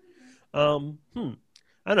 I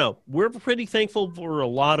don't know. We're pretty thankful for a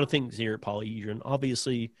lot of things here at Polyhedron.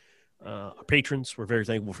 Obviously, our patrons, we're very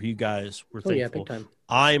thankful for you guys. We're thankful. Yeah, big time.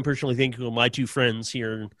 I am personally thankful of my two friends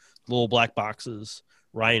here in Little Black Boxes,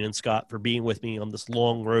 Ryan and Scott, for being with me on this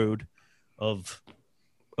long road of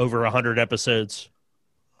over 100 episodes.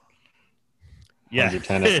 Yeah.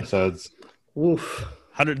 110 episodes. Oof.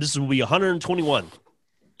 This will be 121.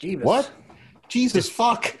 Jeebus. What? Jesus,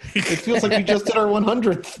 fuck. It feels like we just did our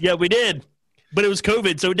 100th. Yeah, we did. But it was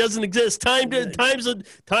COVID, so it doesn't exist. Time's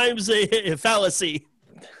a fallacy.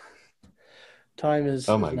 Time is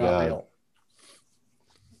oh my not God. real.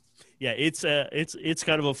 Yeah, it's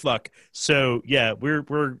kind of a fuck. So yeah,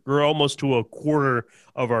 we're almost to a quarter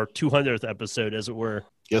of our 200th episode, as it were.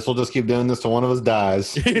 Guess we'll just keep doing this till one of us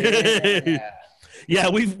dies. Yeah,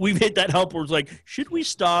 we've hit that hump where it's like, should we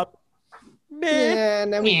stop? Yeah,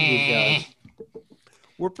 now we can keep going.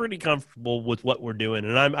 We're pretty comfortable with what we're doing,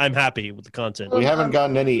 and I'm happy with the content. We haven't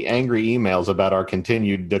gotten any angry emails about our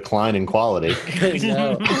continued decline in quality.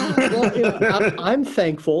 No. Well, I'm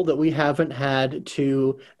thankful that we haven't had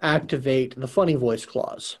to activate the funny voice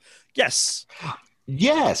clause. Yes.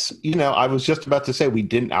 Yes. I was just about to say we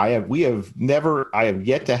didn't. I have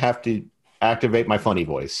yet to have to activate my funny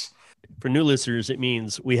voice. For new listeners, it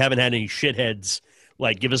means we haven't had any shitheads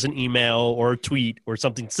like give us an email or a tweet or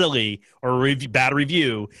something silly or a bad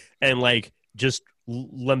review and like just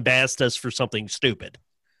lambast us for something stupid.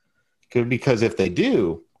 Because if they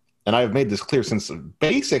do, and I've made this clear since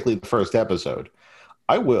basically the first episode,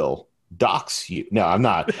 I will dox you. No, I'm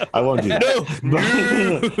not. I won't do that.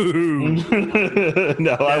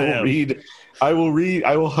 No, I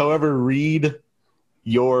will, however, read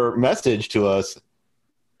your message to us,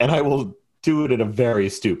 and I will do it in a very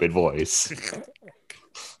stupid voice.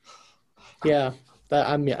 Yeah.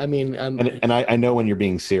 I mean, and I know when you're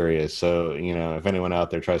being serious. So, if anyone out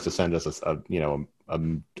there tries to send us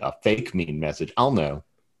a fake mean message, I'll know.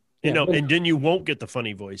 And then you won't get the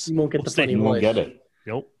funny voice. You won't get the funny voice. You won't get it.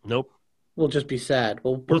 Nope. We'll just be sad.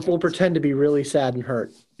 We'll pretend to be really sad and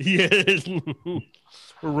hurt. Yeah.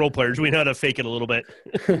 We're role players. We know how to fake it a little bit.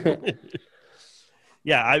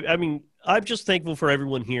 Yeah, I mean, I'm just thankful for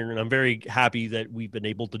everyone here, and I'm very happy that we've been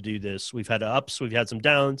able to do this. We've had ups, we've had some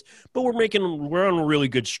downs, but we're on a really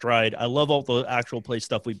good stride. I love all the actual play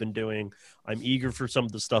stuff we've been doing. I'm eager for some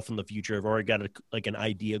of the stuff in the future. I've already got an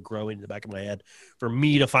idea growing in the back of my head for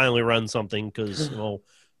me to finally run something because,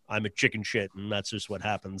 I'm a chicken shit, and that's just what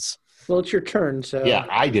happens. Well, it's your turn, so. Yeah,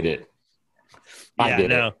 I did it. I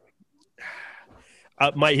did it.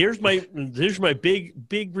 Here's my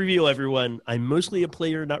big reveal, everyone. I'm mostly a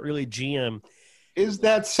player, not really a GM. Is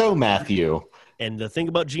that so, Matthew? And the thing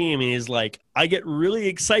about GMing is I get really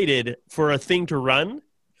excited for a thing to run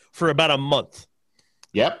for about a month.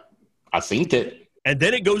 Yep, I seen it. And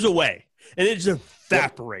then it goes away, and it just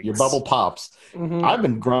evaporates. Your bubble pops. Mm-hmm. I've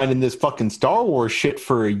been grinding this fucking Star Wars shit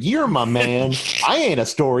for a year, my man. I ain't a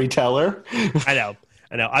storyteller. I know.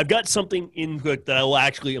 I've got something in book that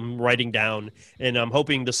I'm writing down, and I'm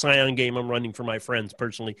hoping the Scion game I'm running for my friends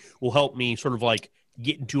personally will help me sort of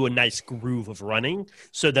get into a nice groove of running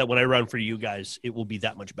so that when I run for you guys, it will be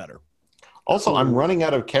that much better. Also, I'm running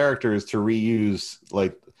out of characters to reuse.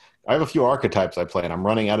 I have a few archetypes I play, and I'm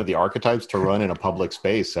running out of the archetypes to run in a public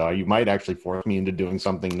space, so you might actually force me into doing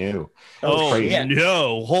something new. Oh,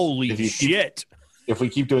 no. Holy shit. If we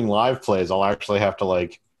keep doing live plays, I'll actually have to,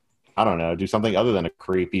 I don't know, do something other than a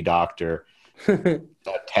creepy doctor, a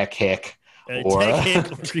tech hick, or a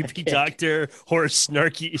creepy doctor, or a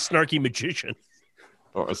snarky magician,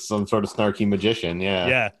 or some sort of snarky magician.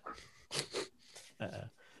 Yeah.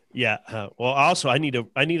 Well, also, I need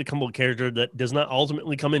a couple character that does not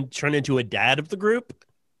ultimately turn into a dad of the group.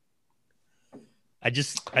 I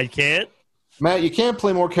can't. Matt, you can't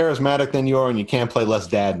play more charismatic than you are, and you can't play less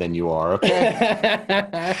dad than you are.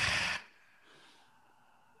 Okay.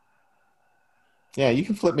 Yeah, you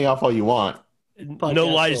can flip me off all you want. No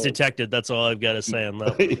lies detected. That's all I've got to say on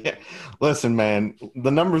that. Yeah. Listen, man,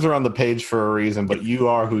 the numbers are on the page for a reason, but you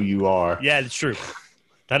are who you are. Yeah, it's true.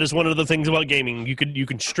 That is one of the things about gaming. You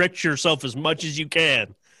can stretch yourself as much as you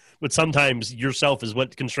can, but sometimes yourself is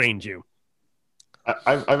what constrains you.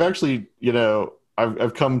 I've actually,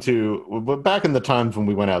 I've come to, back in the times when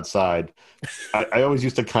we went outside, I always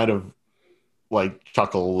used to kind of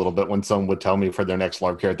chuckle a little bit when someone would tell me for their next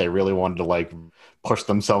LARP character they really wanted to push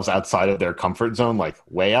themselves outside of their comfort zone,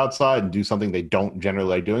 way outside, and do something they don't generally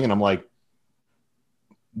like doing. And I'm like,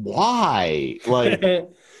 why?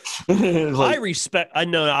 I respect. I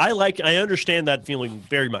know. I understand that feeling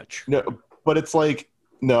very much. No, but it's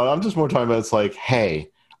no. I'm just more talking about. It's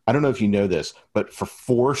hey, I don't know if you know this, but for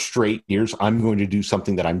 4 straight years, I'm going to do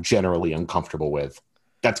something that I'm generally uncomfortable with.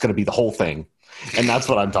 That's going to be the whole thing. And that's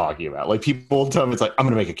what I'm talking about. People tell me, it's I'm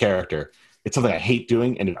going to make a character. It's something I hate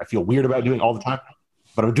doing, and I feel weird about doing all the time,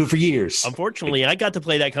 but I'm going to do it for years. Unfortunately, I got to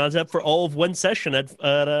play that concept for all of one session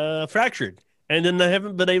at Fractured, and then I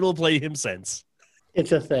haven't been able to play him since.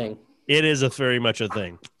 It's a thing. It is very much a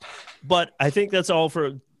thing. But I think that's all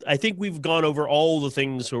I think we've gone over all the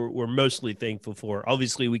things we're mostly thankful for.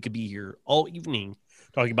 Obviously, we could be here all evening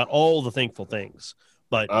talking about all the thankful things.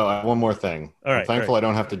 But one more thing. All right, I'm thankful I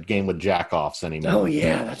don't have to game with jack-offs anymore. Oh,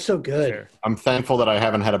 yeah, that's so good. Sure. I'm thankful that I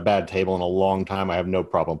haven't had a bad table in a long time. I have no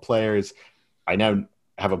problem players. I now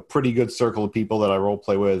have a pretty good circle of people that I role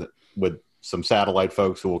play with some satellite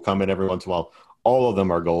folks who will come in every once in a while. All of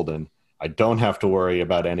them are golden. I don't have to worry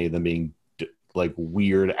about any of them being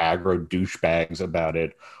weird aggro douchebags about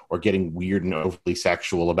it or getting weird and overly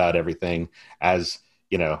sexual about everything as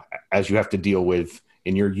you have to deal with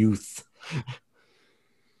in your youth.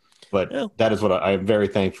 But that is what I'm very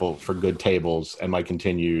thankful for, good tables and my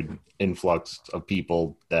continued influx of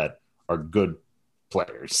people that are good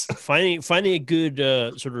players. Finding a good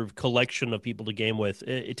sort of collection of people to game with,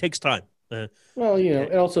 it takes time. And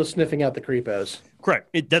also sniffing out the creepos.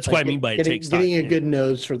 Correct. That's what I mean by it takes time. Getting a good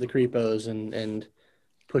nose for the creepos and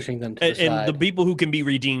pushing them to the side. And the people who can be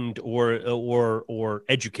redeemed or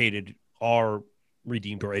educated are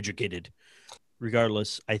redeemed or educated.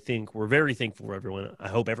 Regardless, I think we're very thankful for everyone. I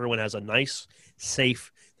hope everyone has a nice,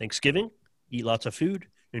 safe Thanksgiving. Eat lots of food.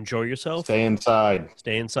 Enjoy yourself. Stay inside.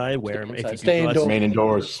 Remain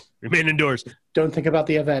indoors. Remain indoors. Don't think about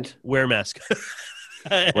the event. Wear a mask.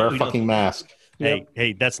 Wear a fucking mask.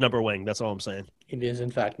 Hey, that's number wing. That's all I'm saying. It is, in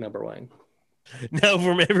fact, number wing. Now,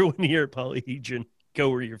 from everyone here at Polyhedron, go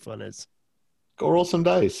where your fun is. Go roll some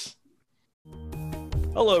dice.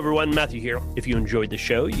 Hello, everyone. Matthew here. If you enjoyed the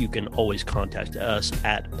show, you can always contact us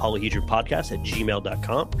at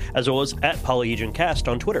polyhedronpodcast@gmail.com, as well as at polyhedroncast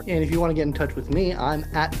on Twitter. And if you want to get in touch with me, I'm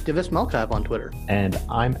at Divis Melchive on Twitter. And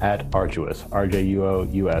I'm at Arduous,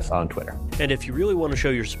 RJUOUS on Twitter. And if you really want to show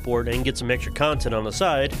your support and get some extra content on the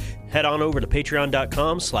side, head on over to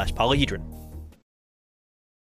patreon.com/polyhedron.